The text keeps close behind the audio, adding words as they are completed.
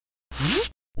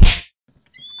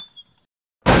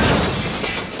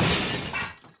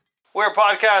We're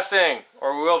podcasting,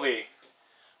 or we will be.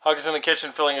 Huck is in the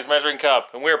kitchen filling his measuring cup,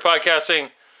 and we're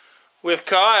podcasting with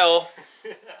Kyle.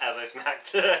 As I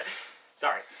smacked the...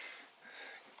 Sorry.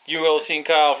 You will have seen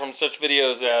Kyle from such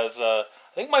videos as, I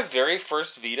think my very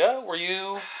first VEDA. Were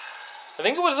you... I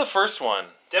think it was the first one.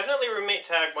 Definitely Roommate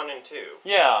Tag 1 and 2.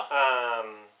 Yeah.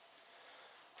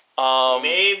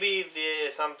 Maybe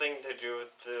something to do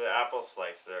with the apple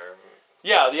slicer.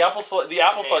 Yeah, the apple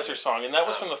slicer song, and that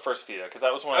was from the first VEDA, because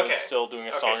that was when I was still doing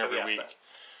a song every week. Then.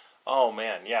 Oh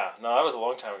man, yeah, no, that was a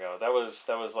long time ago. That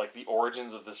was like the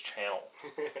origins of this channel.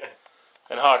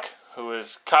 And Huck,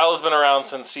 Kyle has been around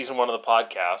since season 1 of the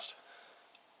podcast,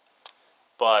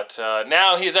 but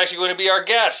now he is actually going to be our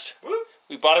guest. Woo.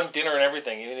 We bought him dinner and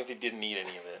everything, even if he didn't eat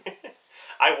any of it.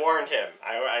 I warned him.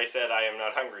 I said I am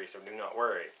not hungry, so do not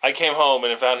worry. I came home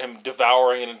and found him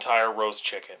devouring an entire roast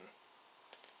chicken.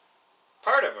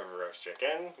 Part of a roast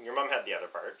chicken. Your mom had the other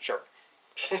part. Sure.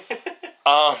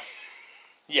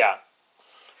 Yeah.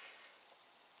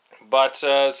 But,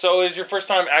 so is your first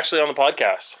time actually on the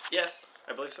podcast? Yes,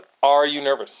 I believe so. Are you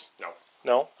nervous? No.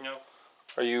 No? No.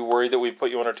 Are you worried that we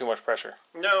put you under too much pressure?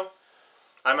 No.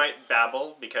 I might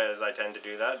babble because I tend to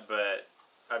do that, but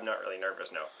I'm not really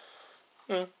nervous, no.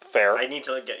 Fair. I need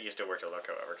to get used to where to look,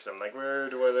 however, because I'm like, where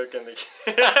do I look in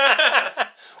the...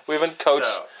 We haven't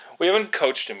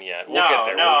coached him yet. We'll get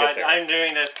there. I'm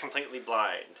doing this completely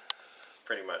blind,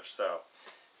 pretty much, so,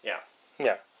 yeah.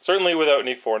 Yeah, certainly without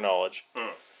any foreknowledge.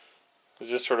 It's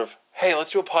just sort of, hey,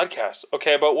 let's do a podcast.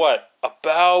 Okay, about what?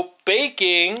 About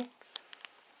baking.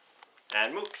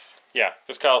 And mooks. Yeah,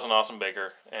 because Kyle's an awesome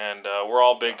baker, and we're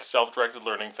all big self-directed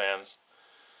learning fans.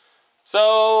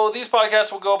 So these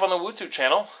podcasts will go up on the Wootsuit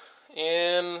channel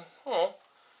in,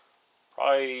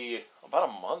 probably about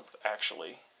a month,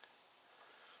 actually.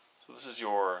 So this is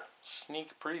your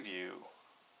sneak preview.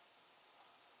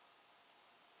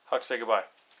 Huck, say goodbye.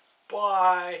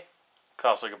 Bye.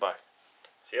 Kyle, say goodbye.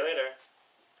 See you later.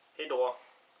 Hey, doll.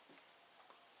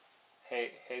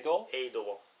 Hey, doll? Hey,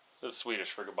 doll. This is Swedish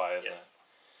for goodbye, isn't it?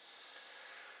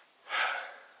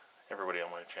 Everybody on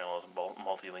my channel is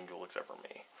multilingual except for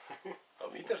me.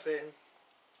 Auf Wiedersehen.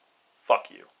 Fuck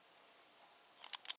you.